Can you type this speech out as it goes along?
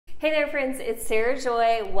Hey there friends, it's Sarah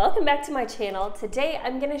Joy. Welcome back to my channel. Today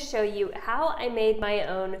I'm going to show you how I made my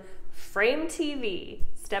own frame TV,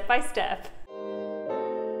 step by step.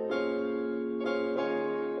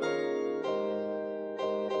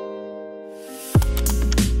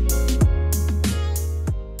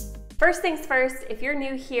 First things first, if you're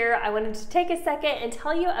new here, I wanted to take a second and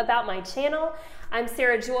tell you about my channel. I'm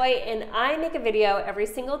Sarah Joy and I make a video every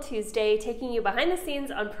single Tuesday taking you behind the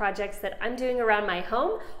scenes on projects that I'm doing around my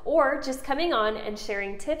home or just coming on and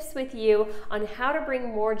sharing tips with you on how to bring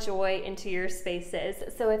more joy into your spaces.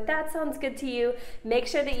 So if that sounds good to you, make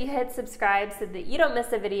sure that you hit subscribe so that you don't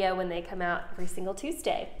miss a video when they come out every single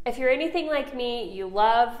Tuesday. If you're anything like me, you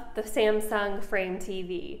love the Samsung Frame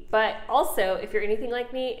TV, but also if you're anything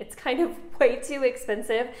like me, it's kind of way too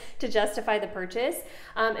expensive to justify the purchase.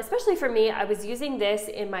 Especially for me, I was using this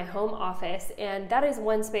in my home office, and that is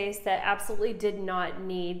one space that absolutely did not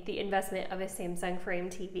need the investment of a Samsung Frame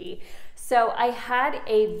TV. So I had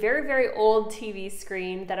a very, very old TV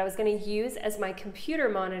screen that I was going to use as my computer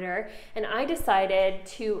monitor, and I decided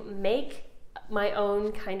to make my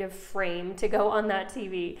own kind of frame to go on that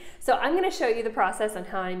TV. So I'm going to show you the process on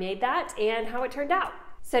how I made that and how it turned out.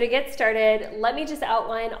 So to get started, let me just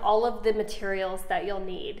outline all of the materials that you'll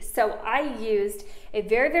need. So I used a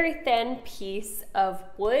very, very thin piece of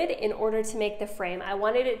wood in order to make the frame. I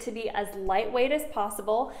wanted it to be as lightweight as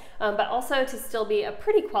possible, but also to still be a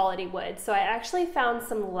pretty quality wood. So I actually found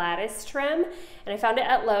some lattice trim, and I found it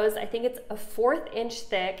at Lowe's. I think it's a 1/4 inch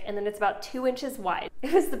thick, and then it's about 2 inches wide.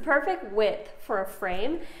 It was the perfect width for a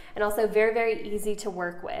frame, and also very, very easy to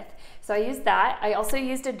work with. So I used that. I also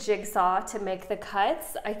used a jigsaw to make the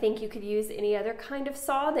cuts. I think you could use any other kind of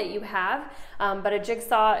saw that you have, but a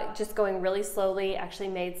jigsaw, just going really slowly, actually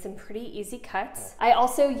made some pretty easy cuts. I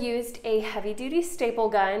also used a heavy-duty staple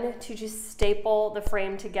gun to just staple the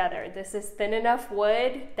frame together. This is thin enough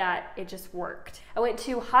wood that it just worked. I went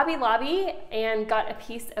to Hobby Lobby and got a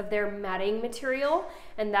piece of their matting material,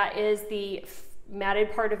 and that is the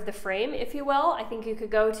matted part of the frame, if you will. I think you could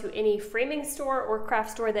go to any framing store or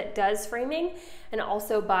craft store that does framing and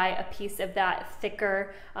also buy a piece of that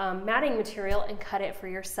thicker matting material and cut it for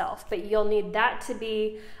yourself. But you'll need that to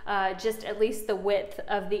be just at least the width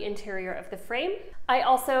of the interior of the frame. I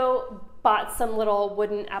also bought some little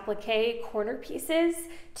wooden applique corner pieces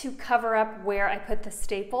to cover up where I put the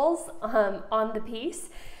staples on the piece.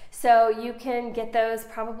 So you can get those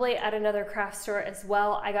probably at another craft store as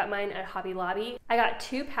well. I got mine at Hobby Lobby. I got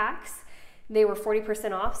 2 packs. They were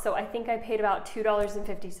 40% off, so I think I paid about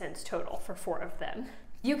 $2.50 total for 4 of them.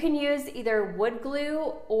 You can use either wood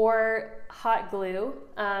glue or hot glue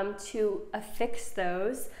to affix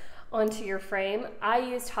those onto your frame. I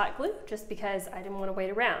used hot glue just because I didn't want to wait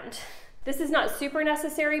around. This is not super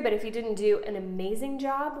necessary, but if you didn't do an amazing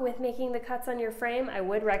job with making the cuts on your frame, I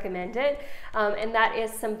would recommend it. And that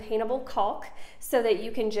is some paintable caulk so that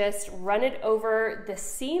you can just run it over the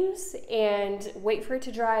seams and wait for it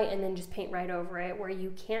to dry and then just paint right over it where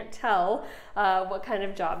you can't tell what kind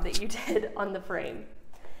of job that you did on the frame.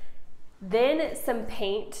 Then some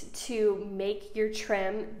paint to make your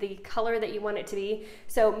trim the color that you want it to be.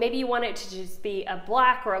 So maybe you want it to just be a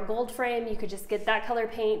black or a gold frame. You could just get that color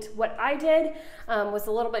paint. What I did was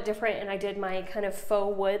a little bit different, and I did my kind of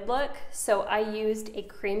faux wood look. So I used a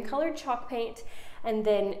cream colored chalk paint and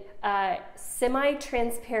then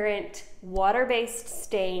semi-transparent water-based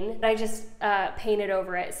stain. I just painted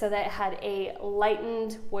over it so that it had a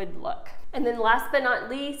lightened wood look. And then last but not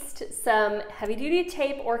least, some heavy-duty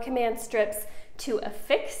tape or command strips to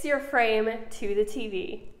affix your frame to the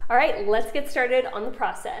TV. All right, let's get started on the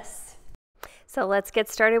process. So let's get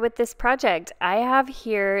started with this project. I have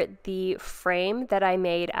here the frame that I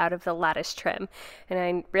made out of the lattice trim. And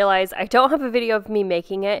I realize I don't have a video of me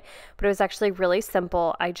making it, but it was actually really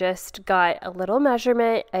simple. I just got a little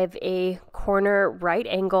measurement of a corner right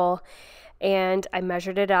angle and I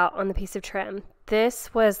measured it out on the piece of trim.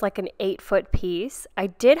 This was like an 8-foot piece. I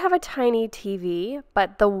did have a tiny TV,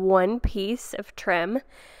 but the one piece of trim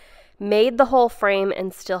made the whole frame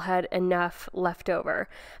and still had enough left over.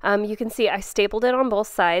 You can see I stapled it on both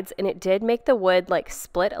sides and it did make the wood like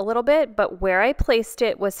split a little bit, but where I placed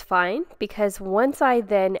it was fine because once I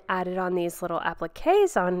then added on these little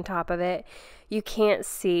appliques on top of it, you can't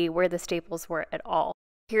see where the staples were at all.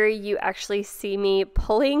 Here you actually see me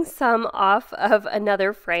pulling some off of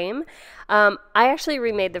another frame. I actually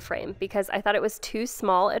remade the frame because I thought it was too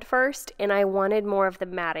small at first and I wanted more of the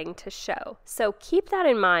matting to show. So keep that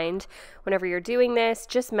in mind whenever you're doing this.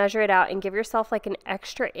 Just measure it out and give yourself like an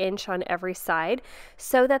extra inch on every side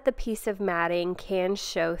so that the piece of matting can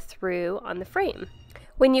show through on the frame.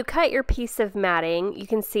 When you cut your piece of matting, you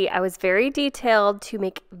can see I was very detailed to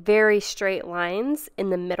make very straight lines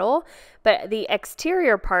in the middle, but the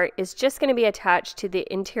exterior part is just going to be attached to the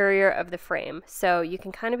interior of the frame. So you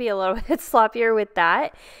can kind of be a little bit sloppier with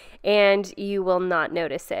that, and you will not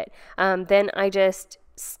notice it. Then I just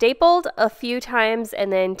stapled a few times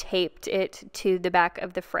and then taped it to the back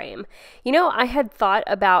of the frame. You know, I had thought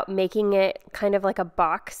about making it kind of like a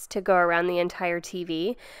box to go around the entire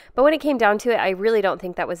TV, but when it came down to it, I really don't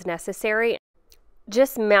think that was necessary.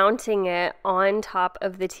 Just mounting it on top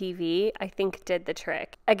of the TV, I think, did the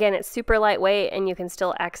trick. Again, it's super lightweight and you can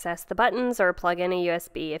still access the buttons or plug in a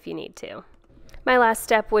USB if you need to. My last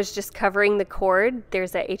step was just covering the cord.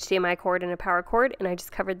 There's a HDMI cord and a power cord, and I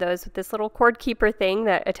just covered those with this little cord keeper thing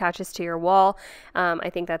that attaches to your wall. I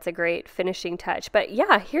think that's a great finishing touch. But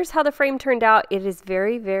yeah, here's how the frame turned out. It is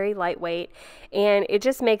very, very lightweight, and it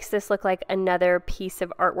just makes this look like another piece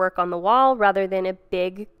of artwork on the wall rather than a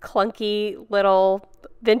big, clunky little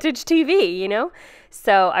vintage TV, you know?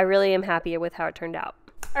 So I really am happy with how it turned out.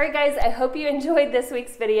 All right, guys, I hope you enjoyed this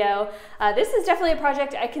week's video. This is definitely a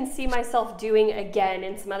project I can see myself doing again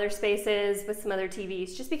in some other spaces with some other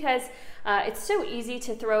TVs, just because it's so easy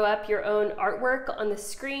to throw up your own artwork on the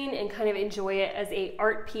screen and kind of enjoy it as an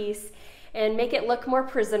art piece and make it look more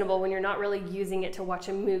presentable when you're not really using it to watch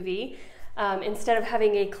a movie. Instead of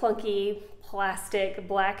having a clunky plastic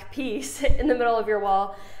black piece in the middle of your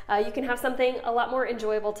wall, you can have something a lot more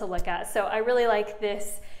enjoyable to look at. So I really like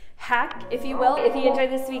this hack, if you will. If you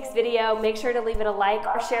enjoyed this week's video, make sure to leave it a like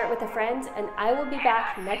or share it with a friend, and I will be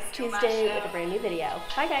back next Tuesday with a brand new video.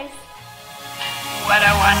 Bye, guys. What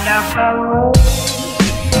a wonderful